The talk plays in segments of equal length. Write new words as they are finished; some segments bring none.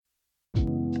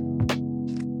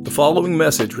The following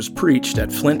message was preached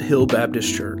at Flint Hill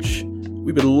Baptist Church.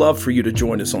 We would love for you to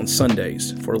join us on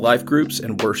Sundays for life groups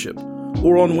and worship,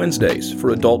 or on Wednesdays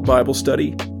for adult Bible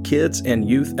study, kids, and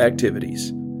youth activities.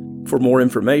 For more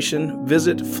information,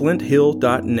 visit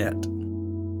flinthill.net.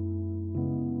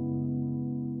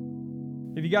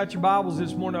 If you got your Bibles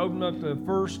this morning, open up to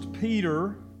 1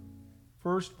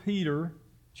 Peter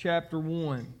chapter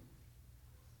 1.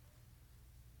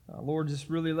 Lord just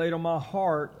really laid on my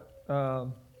heart.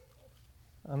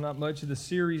 I'm not much of the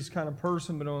series kind of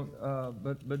person,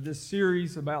 but this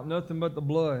series about nothing but the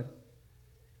blood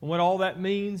and what all that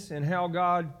means and how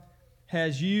God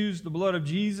has used the blood of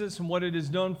Jesus and what it has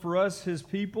done for us, His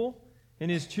people and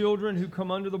His children who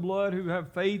come under the blood, who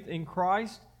have faith in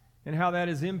Christ, and how that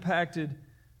has impacted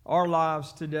our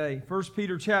lives today. 1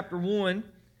 Peter chapter 1,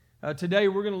 today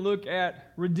we're going to look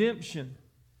at redemption.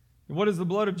 What has the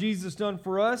blood of Jesus done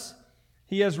for us?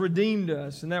 He has redeemed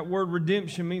us, and that word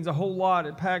redemption means a whole lot.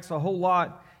 It packs a whole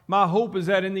lot. My hope is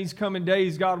that in these coming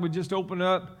days, God would just open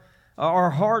up our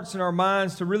hearts and our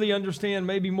minds to really understand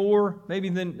maybe more, maybe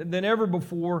than ever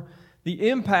before, the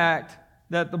impact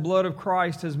that the blood of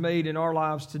Christ has made in our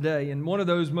lives today. And one of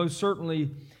those most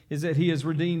certainly is that He has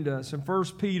redeemed us. In 1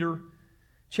 Peter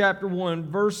chapter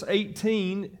 1, verse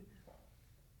 18,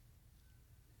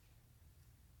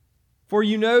 "For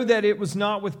you know that it was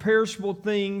not with perishable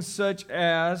things such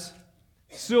as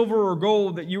silver or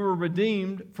gold that you were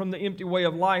redeemed from the empty way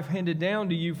of life handed down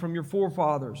to you from your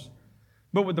forefathers,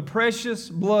 but with the precious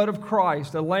blood of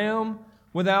Christ, a lamb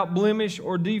without blemish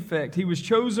or defect. He was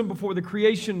chosen before the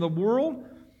creation of the world,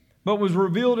 but was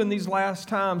revealed in these last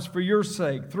times for your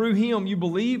sake. Through Him you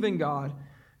believe in God,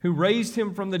 who raised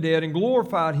Him from the dead and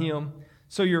glorified Him,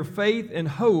 so your faith and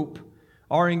hope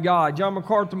are in God." John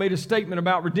MacArthur made a statement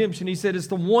about redemption. He said, it's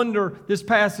the wonder, this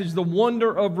passage, the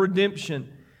wonder of redemption.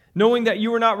 Knowing that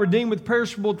you were not redeemed with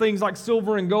perishable things like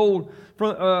silver and gold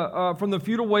from the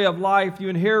futile way of life you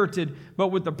inherited, but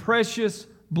with the precious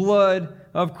blood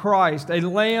of Christ, a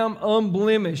lamb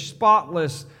unblemished,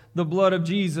 spotless, the blood of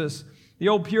Jesus. The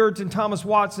old Puritan Thomas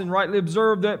Watson rightly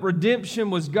observed that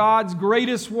redemption was God's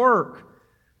greatest work.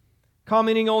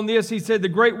 Commenting on this, he said, the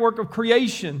great work of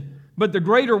creation, but the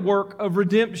greater work of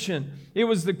redemption.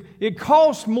 It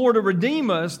cost more to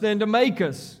redeem us than to make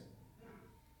us.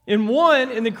 In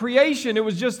the creation, it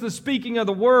was just the speaking of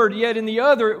the word, yet in the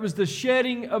other, it was the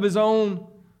shedding of His own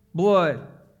blood.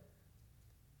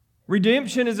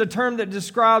 Redemption is a term that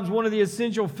describes one of the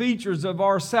essential features of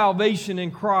our salvation in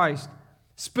Christ.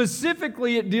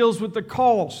 Specifically, it deals with the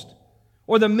cost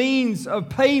or the means of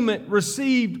payment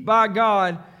received by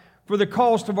God for the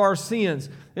cost of our sins.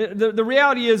 The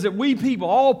reality is that we people,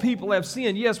 all people have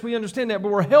sinned. Yes, we understand that, but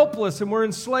we're helpless and we're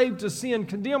enslaved to sin,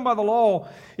 condemned by the law.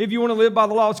 If you want to live by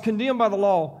the law, it's condemned by the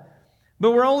law.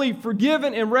 But we're only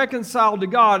forgiven and reconciled to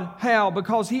God. How?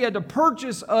 Because He had to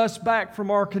purchase us back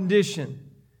from our condition.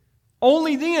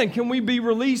 Only then can we be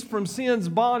released from sin's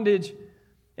bondage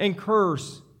and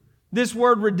curse. This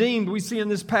word redeemed, we see in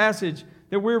this passage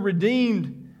that we're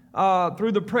redeemed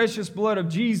through the precious blood of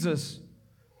Jesus.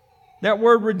 That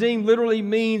word redeemed literally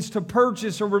means to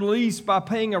purchase or release by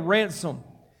paying a ransom,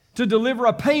 to deliver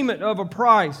a payment of a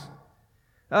price.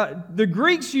 The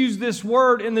Greeks used this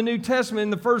word in the New Testament in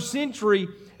the first century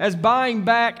as buying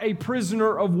back a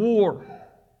prisoner of war.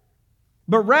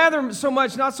 But not so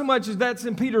much as that's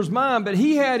in Peter's mind, but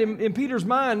he had in Peter's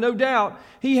mind, no doubt,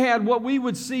 he had what we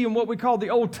would see in what we call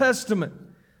the Old Testament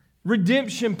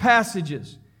redemption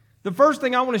passages. The first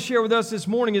thing I want to share with us this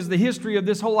morning is the history of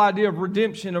this whole idea of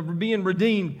redemption, of being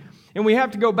redeemed. And we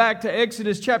have to go back to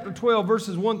Exodus chapter 12,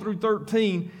 verses 1 through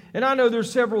 13. And I know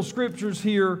there's several scriptures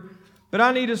here, but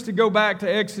I need us to go back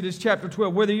to Exodus chapter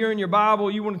 12. Whether you're in your Bible,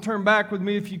 you want to turn back with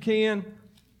me if you can,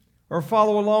 or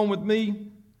follow along with me.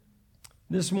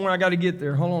 This morning I got to get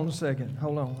there. Hold on a second.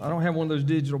 Hold on. I don't have one of those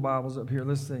digital Bibles up here.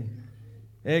 Let's see.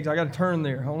 Eggs, I got to turn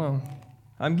there. Hold on.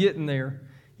 I'm getting there.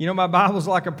 You know, my Bible's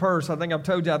like a purse. I think I've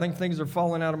told you, I think things are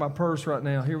falling out of my purse right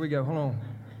now. Here we go. Hold on.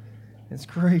 It's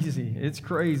crazy. It's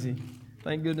crazy.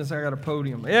 Thank goodness I got a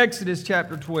podium. Exodus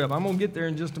chapter 12. I'm going to get there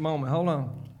in just a moment. Hold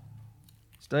on.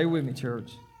 Stay with me,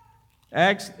 church.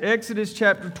 Exodus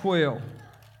chapter 12.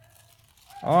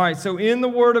 All right, so in the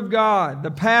Word of God, the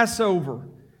Passover,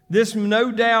 this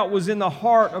no doubt was in the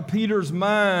heart of Peter's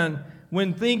mind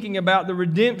when thinking about the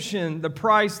redemption, the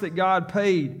price that God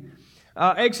paid.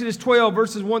 Exodus 12,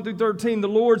 verses 1 through 13, the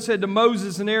Lord said to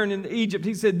Moses and Aaron in Egypt,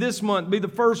 He said, this month be the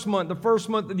first month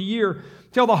of the year.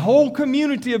 Tell the whole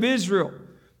community of Israel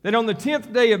that on the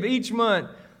 10th day of each month,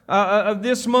 of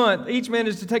this month, each man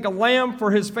is to take a lamb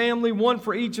for his family, one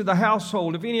for each of the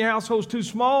household. If any household is too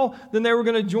small, then they were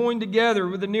going to join together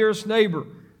with the nearest neighbor.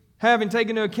 having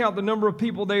taken into account the number of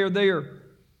people they are there.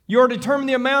 You are to determine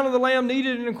the amount of the lamb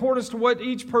needed in accordance to what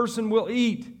each person will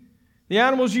eat. The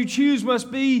animals you choose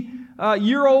must be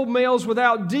year-old males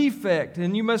without defect,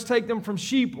 and you must take them from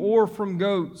sheep or from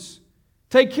goats.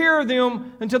 Take care of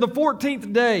them until the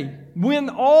 14th day, when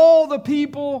all the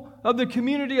people of the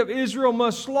community of Israel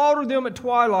must slaughter them at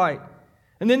twilight.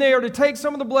 And then they are to take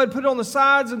some of the blood, put it on the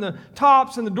sides and the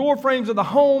tops and the door frames of the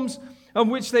homes of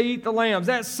which they eat the lambs.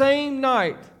 That same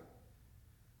night,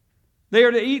 they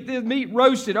are to eat the meat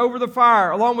roasted over the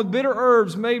fire, along with bitter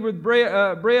herbs made with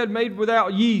bread made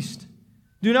without yeast.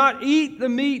 Do not eat the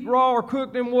meat raw or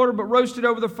cooked in water, but roasted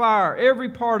over the fire, every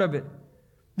part of it.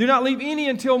 Do not leave any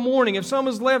until morning. If some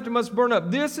is left, it must burn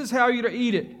up. This is how you're to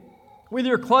eat it. With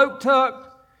your cloak tucked,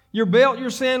 your belt,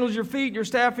 your sandals, your feet, your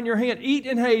staff in your hand. Eat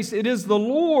in haste. It is the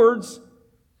Lord's,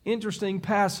 interesting,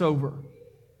 Passover.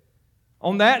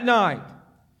 On that night,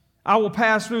 I will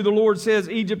pass through, the Lord says,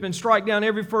 Egypt, and strike down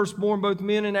every firstborn, both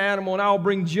men and animal, and I will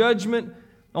bring judgment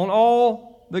on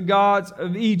all the gods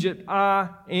of Egypt. I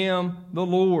am the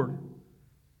Lord.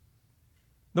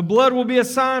 The blood will be a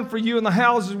sign for you in the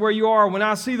houses where you are. When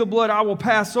I see the blood, I will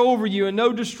pass over you, and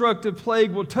no destructive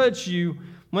plague will touch you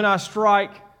when I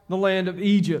strike the land of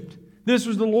Egypt. This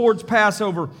was the Lord's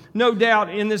Passover. No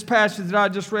doubt in this passage that I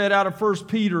just read out of 1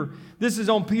 Peter, this is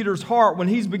on Peter's heart when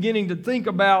he's beginning to think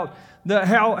about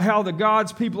how the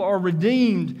God's people are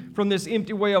redeemed from this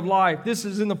empty way of life. This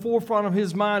is in the forefront of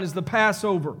his mind is the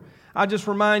Passover. I just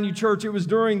remind you, church, it was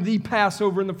during the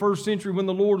Passover in the first century when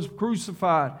the Lord was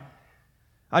crucified.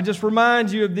 I just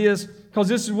remind you of this because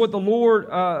this is what the Lord,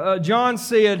 John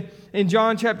said in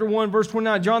John chapter 1, verse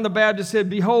 29. John the Baptist said,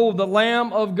 "Behold, the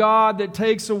Lamb of God that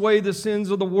takes away the sins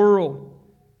of the world."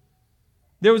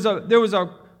 There was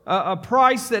a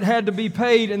price that had to be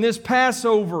paid, and this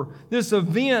Passover, this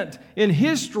event in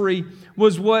history,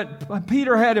 was what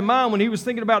Peter had in mind when he was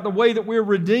thinking about the way that we're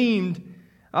redeemed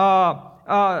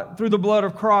through the blood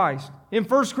of Christ. In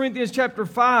 1 Corinthians chapter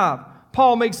 5,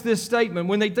 Paul makes this statement.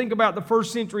 When they think about the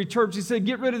first century church, he said,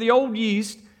 get rid of the old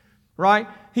yeast, right?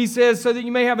 He says, so that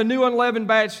you may have a new unleavened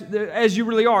batch as you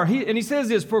really are. And he says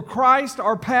this, for Christ,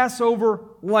 our Passover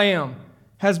lamb,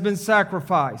 has been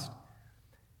sacrificed.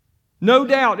 No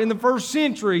doubt, in the first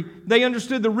century, they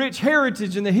understood the rich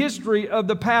heritage and the history of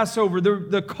the Passover,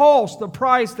 the cost, the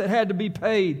price that had to be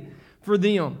paid for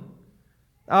them.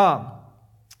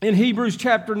 In Hebrews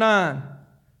chapter 9,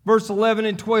 verse 11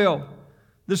 and 12,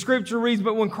 the scripture reads,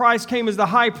 but when Christ came as the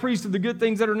high priest of the good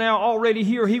things that are now already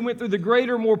here, he went through the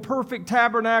greater, more perfect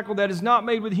tabernacle that is not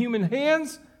made with human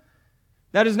hands.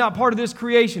 That is not part of this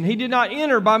creation. He did not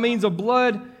enter by means of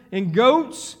blood and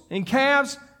goats and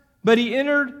calves, but he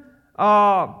entered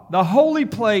the holy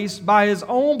place by his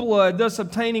own blood, thus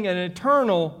obtaining an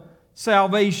eternal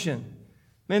salvation.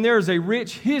 Man, there is a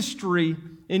rich history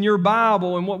in your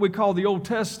Bible in what we call the Old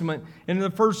Testament and in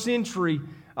the first century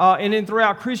and then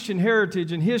throughout Christian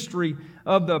heritage and history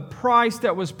of the price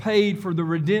that was paid for the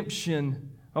redemption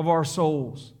of our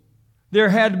souls. There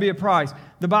had to be a price.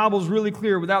 The Bible is really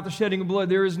clear. Without the shedding of blood,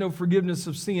 there is no forgiveness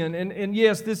of sin. And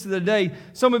yes, this is the day.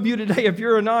 Some of you today, if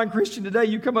you're a non-Christian today,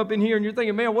 you come up in here and you're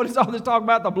thinking, man, what is all this talk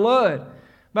about the blood?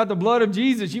 About the blood of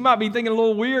Jesus. You might be thinking a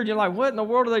little weird. You're like, what in the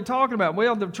world are they talking about?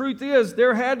 Well, the truth is,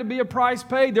 there had to be a price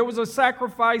paid. There was a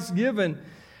sacrifice given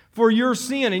for your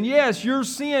sin. And yes, your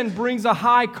sin brings a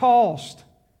high cost.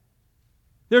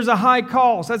 There's a high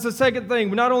cost. That's the second thing.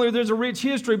 Not only there's a rich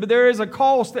history, but there is a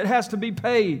cost that has to be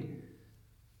paid.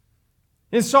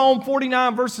 In Psalm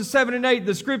 49, verses 7 and 8,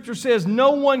 the scripture says,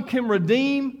 no one can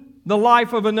redeem the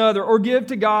life of another or give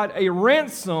to God a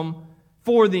ransom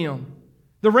for them.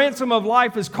 The ransom of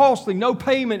life is costly. No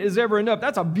payment is ever enough.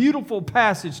 That's a beautiful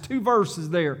passage, 2 verses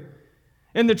there.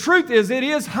 And the truth is, it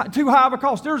is too high of a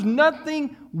cost. There's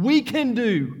nothing we can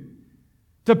do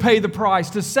to pay the price,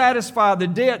 to satisfy the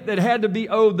debt that had to be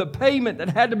owed, the payment that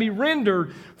had to be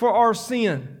rendered for our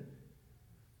sin.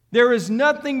 There is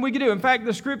nothing we can do. In fact,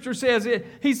 the scripture says,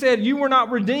 he said, you were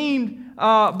not redeemed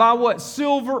by what?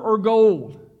 Silver or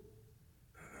gold.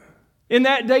 In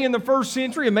that day in the first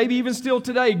century, and maybe even still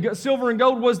today, silver and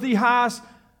gold was the highest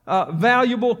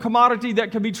valuable commodity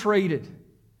that could be traded.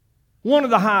 One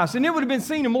of the highest. And it would have been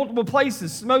seen in multiple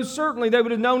places. Most certainly they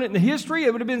would have known it in the history.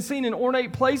 It would have been seen in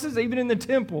ornate places, even in the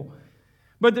temple.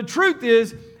 But the truth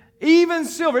is, even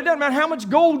silver, it doesn't matter how much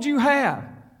gold you have.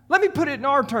 Let me put it in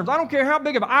our terms. I don't care how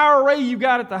big of an IRA you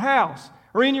got at the house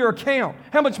or in your account,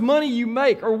 how much money you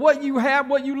make or what you have,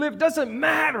 what you live, doesn't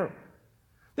matter.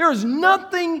 There is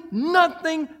nothing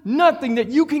that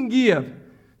you can give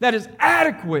that is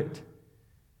adequate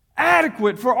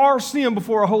for our sin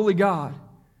before a holy God.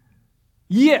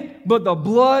 Yet, but the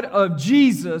blood of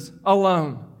Jesus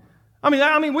alone.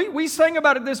 I mean, we sang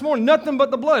about it this morning. Nothing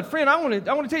but the blood. Friend, I want to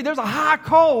tell you, there's a high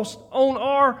cost on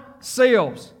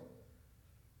ourselves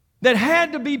that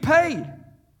had to be paid.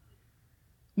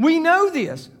 We know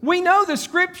this. We know the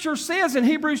Scripture says in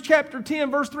Hebrews chapter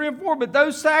 10, verse 3 and 4, but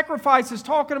those sacrifices,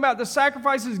 talking about the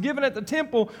sacrifices given at the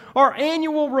temple, are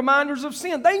annual reminders of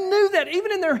sin. They knew that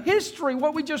even in their history,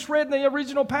 what we just read in the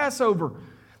original Passover.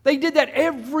 They did that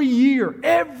every year.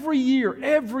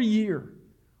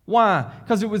 Why?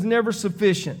 Because it was never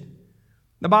sufficient.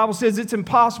 The Bible says it's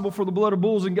impossible for the blood of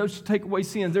bulls and goats to take away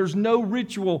sins. There's no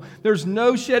ritual, there's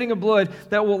no shedding of blood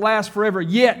that will last forever.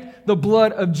 Yet, the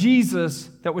blood of Jesus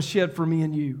that was shed for me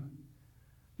and you.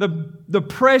 The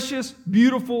precious,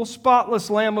 beautiful,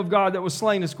 spotless Lamb of God that was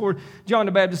slain, as John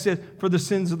the Baptist said, for the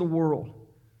sins of the world.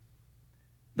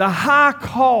 The high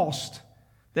cost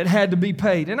that had to be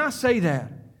paid. And I say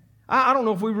that. I don't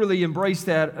know if we really embrace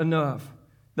that enough.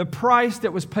 The price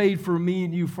that was paid for me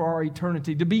and you for our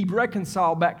eternity, to be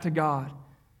reconciled back to God.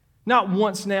 Not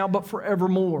once now, but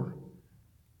forevermore.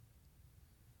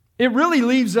 It really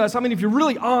leaves us, if you're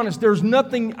really honest, there's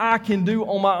nothing I can do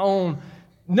on my own,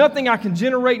 nothing I can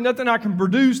generate, nothing I can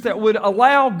produce that would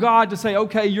allow God to say,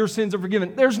 okay, your sins are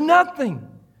forgiven. There's nothing.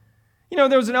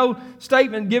 There was an old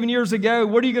statement given years ago,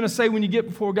 what are you going to say when you get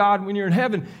before God when you're in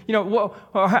heaven?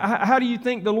 How do you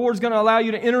think the Lord's going to allow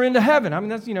you to enter into heaven?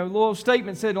 That's, a little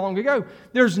statement said long ago.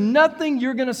 There's nothing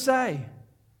you're going to say.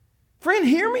 Friend,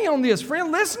 hear me on this.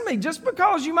 Friend, listen to me. Just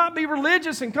because you might be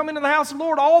religious and come into the house of the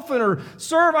Lord often or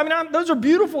serve, those are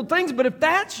beautiful things, but if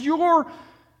that's your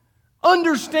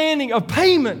understanding of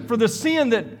payment for the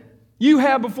sin that you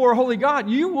have before a holy God,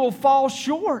 you will fall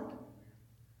short.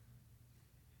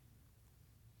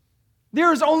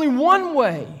 There is only one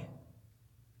way.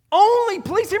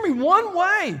 Please hear me, one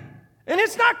way. And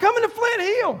it's not coming to Flint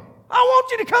Hill. I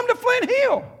want you to come to Flint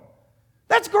Hill.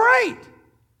 That's great.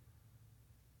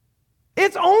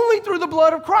 It's only through the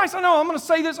blood of Christ. I know I'm going to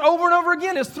say this over and over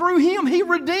again. It's through Him. He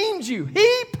redeemed you.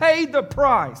 He paid the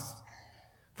price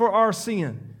for our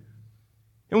sin.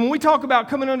 And when we talk about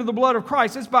coming under the blood of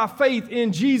Christ, it's by faith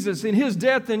in Jesus, in His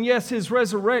death, and yes, His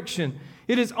resurrection.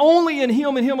 It is only in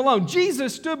Him and Him alone.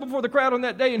 Jesus stood before the crowd on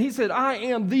that day and He said, I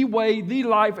am the way, the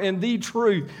life, and the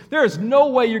truth. There is no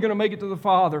way you're going to make it to the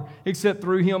Father except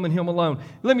through Him and Him alone.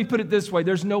 Let me put it this way.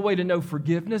 There's no way to know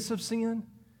forgiveness of sin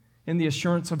and the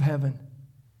assurance of heaven.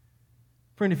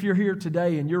 Friend, if you're here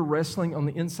today and you're wrestling on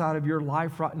the inside of your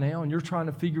life right now and you're trying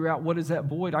to figure out what is that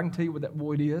void, I can tell you what that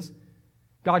void is.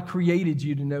 God created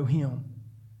you to know Him.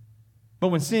 But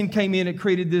when sin came in, it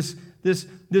created this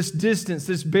distance,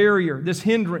 this barrier, this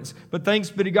hindrance. But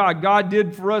thanks be to God, God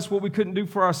did for us what we couldn't do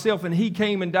for ourselves, and He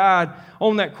came and died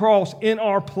on that cross in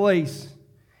our place.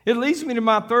 It leads me to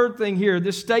my third thing here,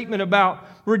 this statement about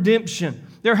redemption.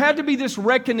 There had to be this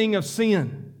reckoning of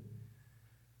sin.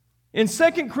 In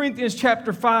 2 Corinthians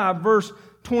chapter 5, verse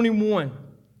 21,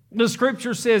 the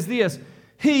Scripture says this,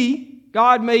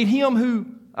 God made Him who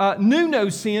knew no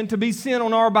sin to be sin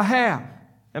on our behalf.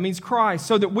 That means Christ,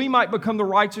 so that we might become the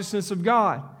righteousness of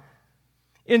God.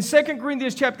 In 2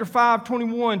 Corinthians chapter 5,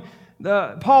 21,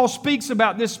 Paul speaks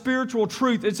about this spiritual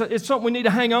truth. It's something we need to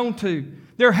hang on to.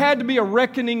 There had to be a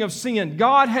reckoning of sin.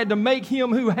 God had to make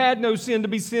Him who had no sin to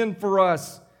be sin for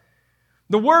us.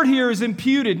 The word here is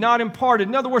imputed, not imparted.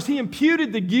 In other words, He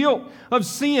imputed the guilt of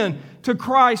sin to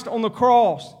Christ on the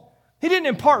cross. He didn't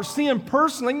impart sin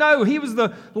personally. No, He was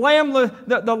the lamb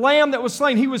that was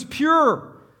slain. He was pure.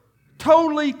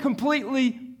 Totally,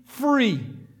 completely free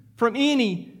from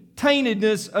any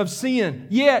taintedness of sin.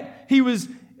 Yet, He was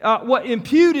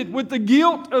imputed with the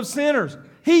guilt of sinners.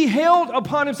 He held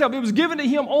upon Himself. It was given to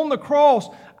Him on the cross,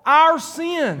 our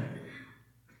sin.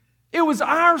 It was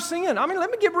our sin. let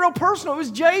me get real personal. It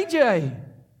was JJ.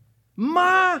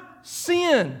 My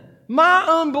sin,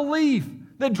 my unbelief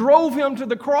that drove Him to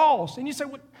the cross. And you say,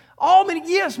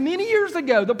 many years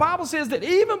ago, the Bible says that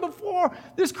even before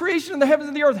this creation of the heavens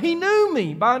and the earth, He knew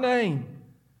me by name.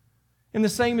 And the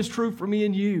same is true for me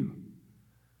and you.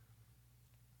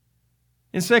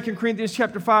 In 2 Corinthians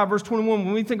chapter 5, verse 21,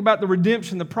 when we think about the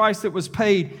redemption, the price that was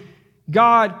paid,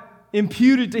 God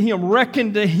imputed to Him,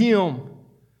 reckoned to Him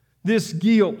this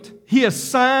guilt. He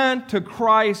assigned to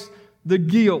Christ the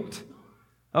guilt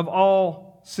of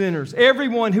all sinners.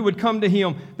 Everyone who would come to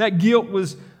Him, that guilt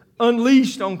was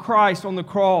unleashed on Christ on the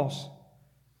cross.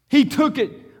 He took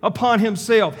it upon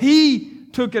Himself. He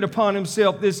took it upon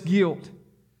Himself, this guilt.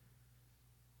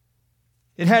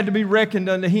 It had to be reckoned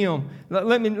unto Him.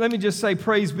 Let me just say,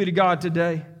 praise be to God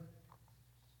today.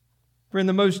 Friend,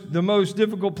 the most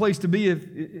difficult place to be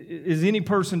is any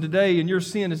person today, and your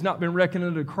sin has not been reckoned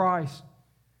unto Christ.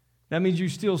 That means you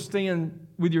still stand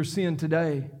with your sin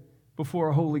today before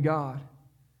a holy God.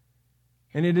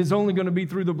 And it is only going to be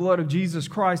through the blood of Jesus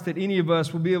Christ that any of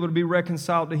us will be able to be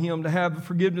reconciled to Him, to have the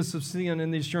forgiveness of sin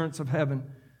and the assurance of heaven.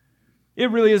 It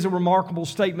really is a remarkable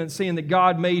statement saying that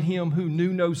God made Him who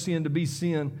knew no sin to be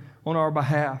sin on our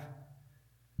behalf.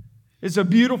 It's a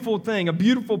beautiful thing, a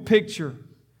beautiful picture.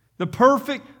 The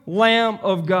perfect Lamb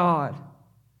of God.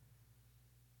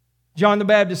 John the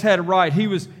Baptist had it right. He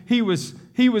was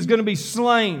going to be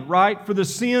slain, right, for the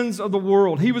sins of the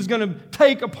world. He was going to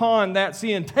take upon that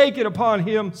sin, take it upon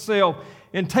Himself,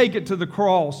 and take it to the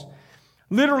cross.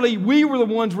 Literally, we were the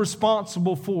ones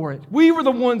responsible for it. We were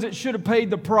the ones that should have paid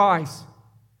the price.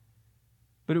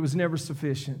 But it was never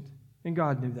sufficient. And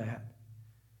God knew that.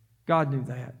 God knew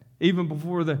that. Even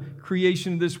before the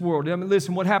creation of this world. I mean,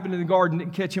 listen, what happened in the garden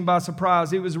didn't catch Him by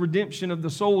surprise. It was redemption of the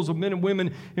souls of men and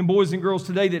women and boys and girls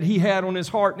today that He had on His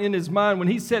heart and in His mind when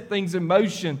He set things in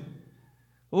motion.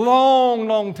 Long,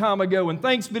 long time ago. And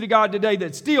thanks be to God today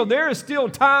that there is still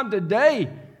time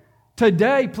today.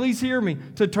 Today, please hear me,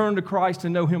 to turn to Christ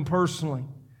and know Him personally.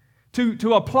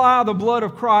 To apply the blood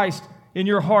of Christ in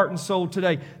your heart and soul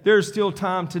today. There is still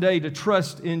time today to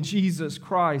trust in Jesus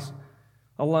Christ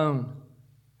alone.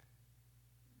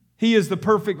 He is the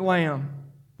perfect Lamb,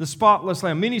 the spotless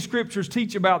Lamb. Many scriptures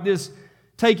teach about this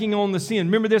taking on the sin.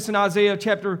 Remember this in Isaiah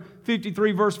chapter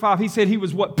 53, verse 5. He said He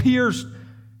was what? Pierced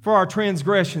for our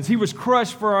transgressions. He was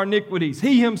crushed for our iniquities.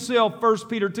 He Himself, 1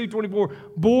 Peter 2:24,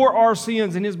 bore our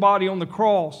sins in His body on the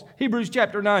cross. Hebrews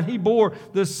chapter 9, He bore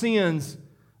the sins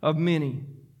of many.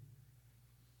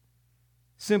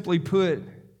 Simply put,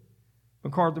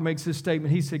 MacArthur makes this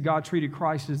statement. He said God treated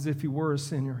Christ as if He were a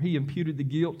sinner. He imputed the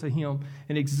guilt to Him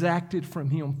and exacted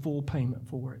from Him full payment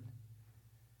for it.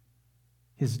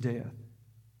 His death.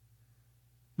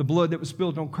 The blood that was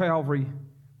spilled on Calvary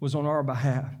was on our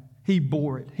behalf. He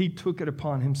bore it. He took it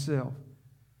upon Himself.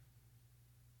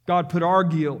 God put our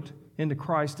guilt into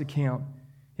Christ's account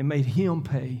and made Him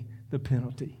pay the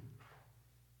penalty.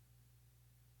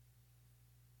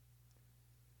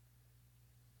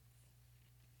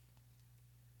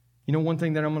 You know, one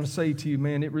thing that I'm going to say to you,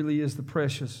 man, it really is the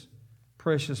precious,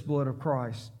 precious blood of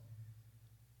Christ.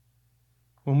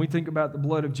 When we think about the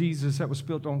blood of Jesus that was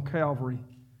spilled on Calvary,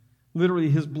 literally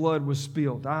His blood was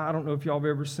spilled. I don't know if y'all have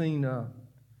ever seen the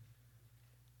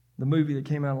movie that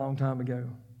came out a long time ago.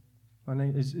 My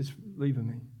name is leaving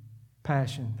me.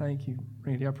 Passion. Thank you,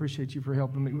 Randy. I appreciate you for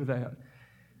helping me with that.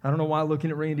 I don't know why looking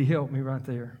at Randy helped me right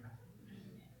there.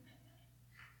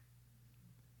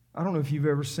 I don't know if you've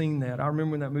ever seen that. I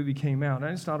remember when that movie came out.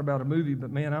 And it's not about a movie,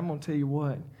 but man, I'm going to tell you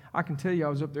what. I can tell you I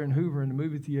was up there in Hoover in the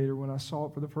movie theater when I saw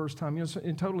it for the first time. You know,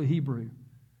 in totally Hebrew.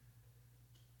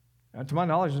 To my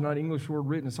knowledge, there's not an English word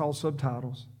written. It's all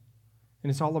subtitles. And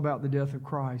it's all about the death of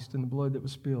Christ and the blood that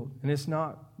was spilled. And it's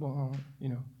not,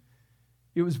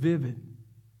 it was vivid.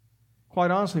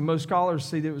 Quite honestly, most scholars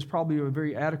say that it was probably a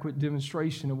very adequate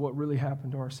demonstration of what really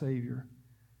happened to our Savior.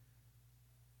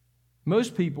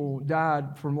 Most people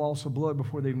died from loss of blood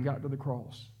before they even got to the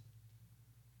cross.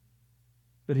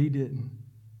 But He didn't.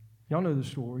 Y'all know the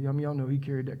story. I mean, y'all know He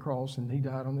carried that cross and He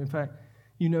died on it. In fact,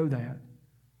 you know that.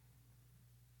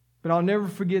 But I'll never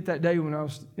forget that day when I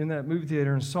was in that movie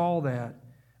theater and saw that.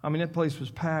 I mean, that place was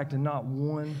packed and not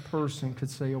one person could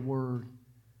say a word.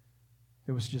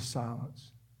 It was just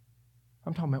silence.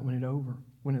 I'm talking about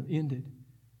when it ended.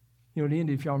 You know, it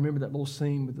ended, if y'all remember that little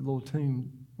scene with the little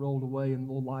tomb rolled away and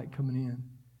the little light coming in.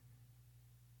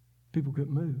 People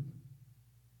couldn't move.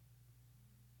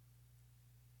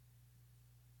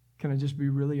 Can I just be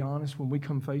really honest? When we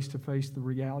come face to face the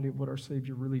reality of what our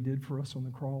Savior really did for us on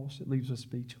the cross, it leaves us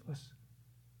speechless.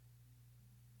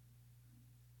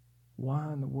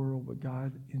 Why in the world would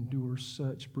God endure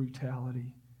such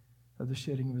brutality of the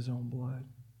shedding of His own blood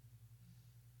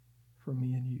for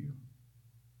me and you?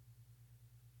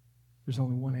 There's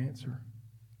only one answer.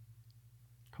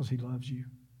 Because He loves you.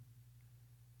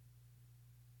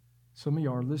 Some of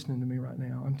you are listening to me right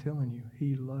now. I'm telling you,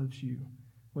 He loves you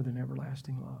with an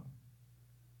everlasting love.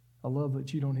 A love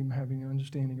that you don't even have any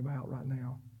understanding about right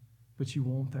now. But you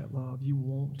want that love. You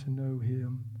want to know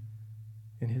Him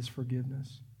and His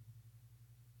forgiveness.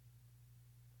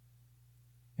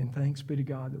 And thanks be to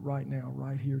God that right now,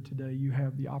 right here today, you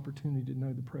have the opportunity to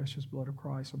know the precious blood of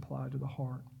Christ applied to the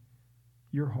heart.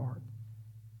 Your heart.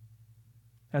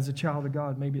 As a child of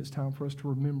God, maybe it's time for us to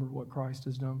remember what Christ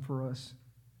has done for us.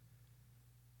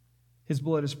 His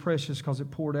blood is precious because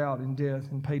it poured out in death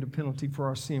and paid a penalty for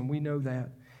our sin. We know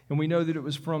that. And we know that it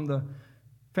was from the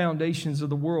foundations of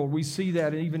the world. We see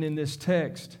that even in this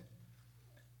text.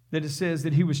 that it says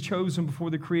that He was chosen before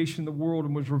the creation of the world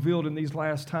and was revealed in these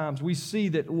last times. We see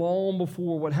that long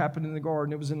before what happened in the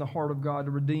garden, it was in the heart of God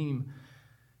to redeem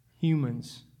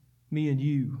humans, me and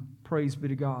you. Praise be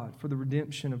to God for the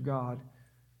redemption of God.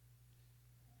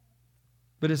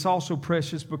 But it's also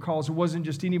precious because it wasn't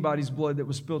just anybody's blood that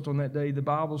was spilt on that day. The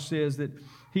Bible says that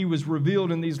He was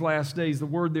revealed in these last days. The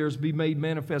word there is be made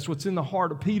manifest. What's in the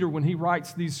heart of Peter when he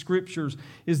writes these scriptures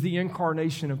is the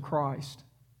incarnation of Christ.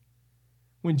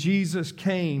 When Jesus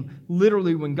came,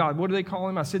 literally when God, what do they call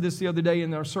Him? I said this the other day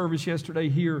in our service yesterday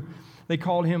here. They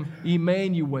called Him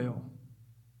Emmanuel,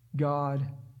 God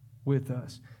with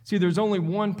us. See, there's only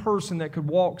one person that could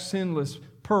walk sinless,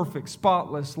 perfect,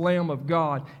 spotless Lamb of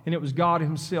God, and it was God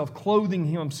Himself, clothing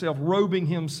Himself, robing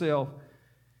Himself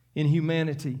in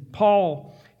humanity.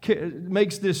 Paul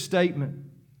makes this statement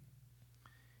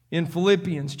in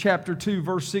Philippians chapter 2,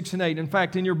 verse 6 and 8. In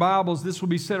fact, in your Bibles, this will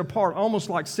be set apart, almost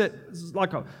like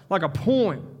a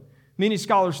poem. Many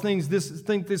scholars think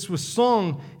this was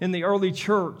sung in the early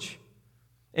church.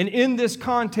 And in this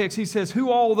context, he says, who,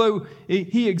 although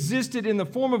He existed in the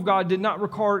form of God, did not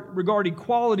regard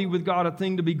equality with God a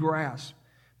thing to be grasped.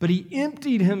 But He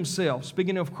emptied Himself,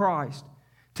 speaking of Christ,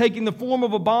 taking the form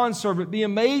of a bondservant,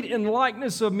 being made in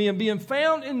likeness of men, being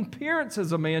found in appearance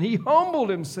as a man. He humbled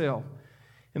Himself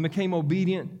and became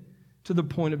obedient to the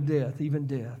point of death, even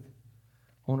death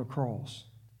on a cross.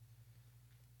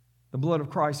 The blood of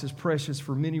Christ is precious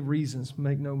for many reasons,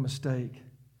 make no mistake.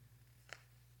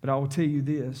 But I will tell you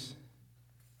this,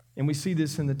 and we see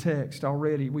this in the text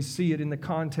already. We see it in the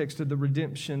context of the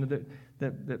redemption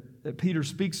that Peter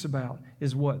speaks about,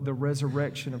 is what? The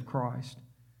resurrection of Christ.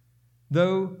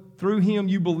 Though through Him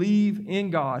you believe in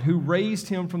God, who raised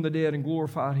Him from the dead and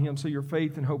glorified Him, so your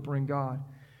faith and hope are in God.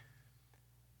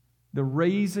 The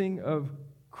raising of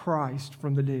Christ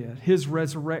from the dead, His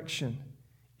resurrection,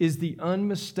 is the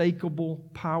unmistakable,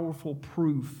 powerful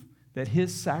proof that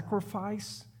His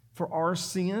sacrifice for our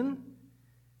sin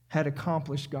had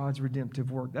accomplished God's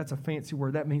redemptive work. That's a fancy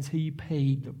word. That means He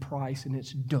paid the price and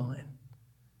it's done.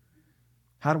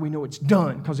 How do we know it's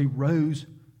done? Because He rose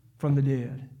from the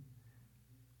dead.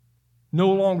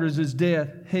 No longer does His death,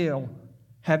 hell,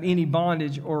 have any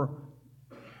bondage or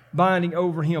binding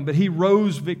over Him, but He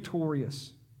rose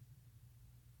victorious.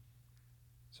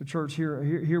 So church,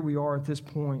 here we are at this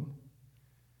point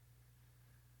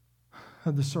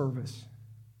of the service.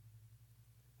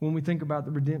 When we think about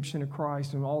the redemption of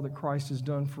Christ and all that Christ has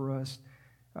done for us,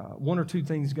 one or two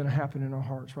things are going to happen in our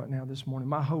hearts right now this morning.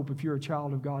 My hope, if you're a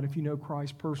child of God, if you know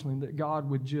Christ personally, that God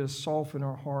would just soften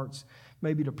our hearts,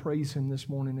 maybe to praise Him this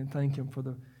morning and thank Him for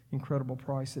the incredible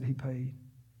price that He paid.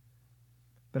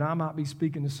 But I might be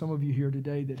speaking to some of you here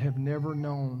today that have never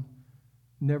known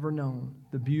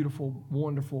the beautiful,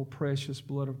 wonderful, precious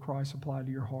blood of Christ applied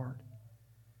to your heart.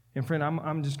 And friend,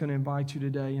 I'm just going to invite you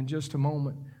today, in just a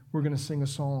moment, we're going to sing a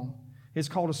song. It's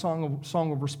called a song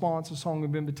of response, a song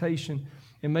of invitation,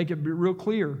 and make it real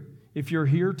clear. If you're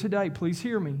here today, please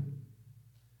hear me.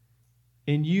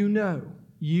 And you know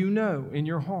in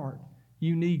your heart,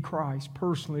 you need Christ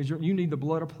personally. You need the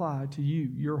blood applied to you,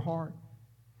 your heart.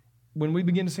 When we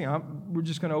begin to sing, we're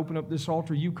just going to open up this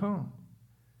altar. You come.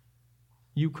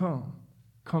 You come.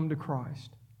 Come to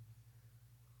Christ.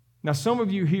 Now, some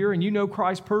of you here, and you know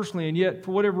Christ personally, and yet,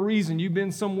 for whatever reason, you've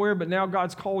been somewhere, but now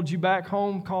God's called you back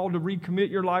home, called to recommit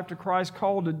your life to Christ,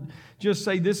 called to just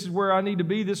say, this is where I need to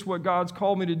be, this is what God's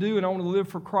called me to do, and I want to live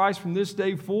for Christ from this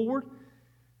day forward.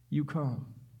 You come.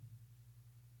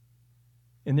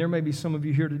 And there may be some of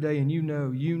you here today, and you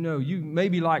may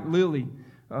be like Lily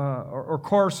or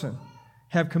Carson,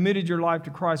 have committed your life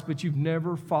to Christ, but you've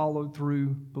never followed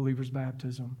through believer's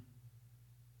baptism.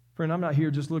 Friend, I'm not here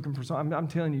just looking for something. I'm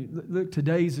telling you, look,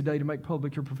 today's the day to make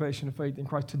public your profession of faith in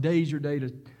Christ. Today's your day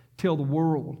to tell the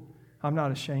world, I'm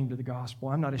not ashamed of the gospel.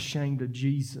 I'm not ashamed of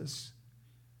Jesus.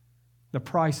 The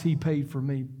price He paid for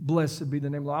me. Blessed be the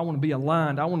name of the Lord. I want to be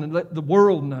aligned. I want to let the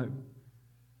world know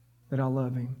that I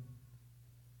love Him,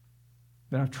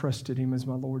 that I've trusted Him as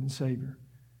my Lord and Savior.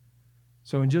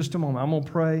 So in just a moment, I'm going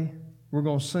to pray. We're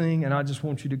going to sing, and I just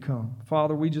want you to come.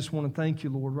 Father, we just want to thank you,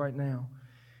 Lord, right now,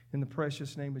 in the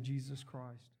precious name of Jesus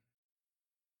Christ.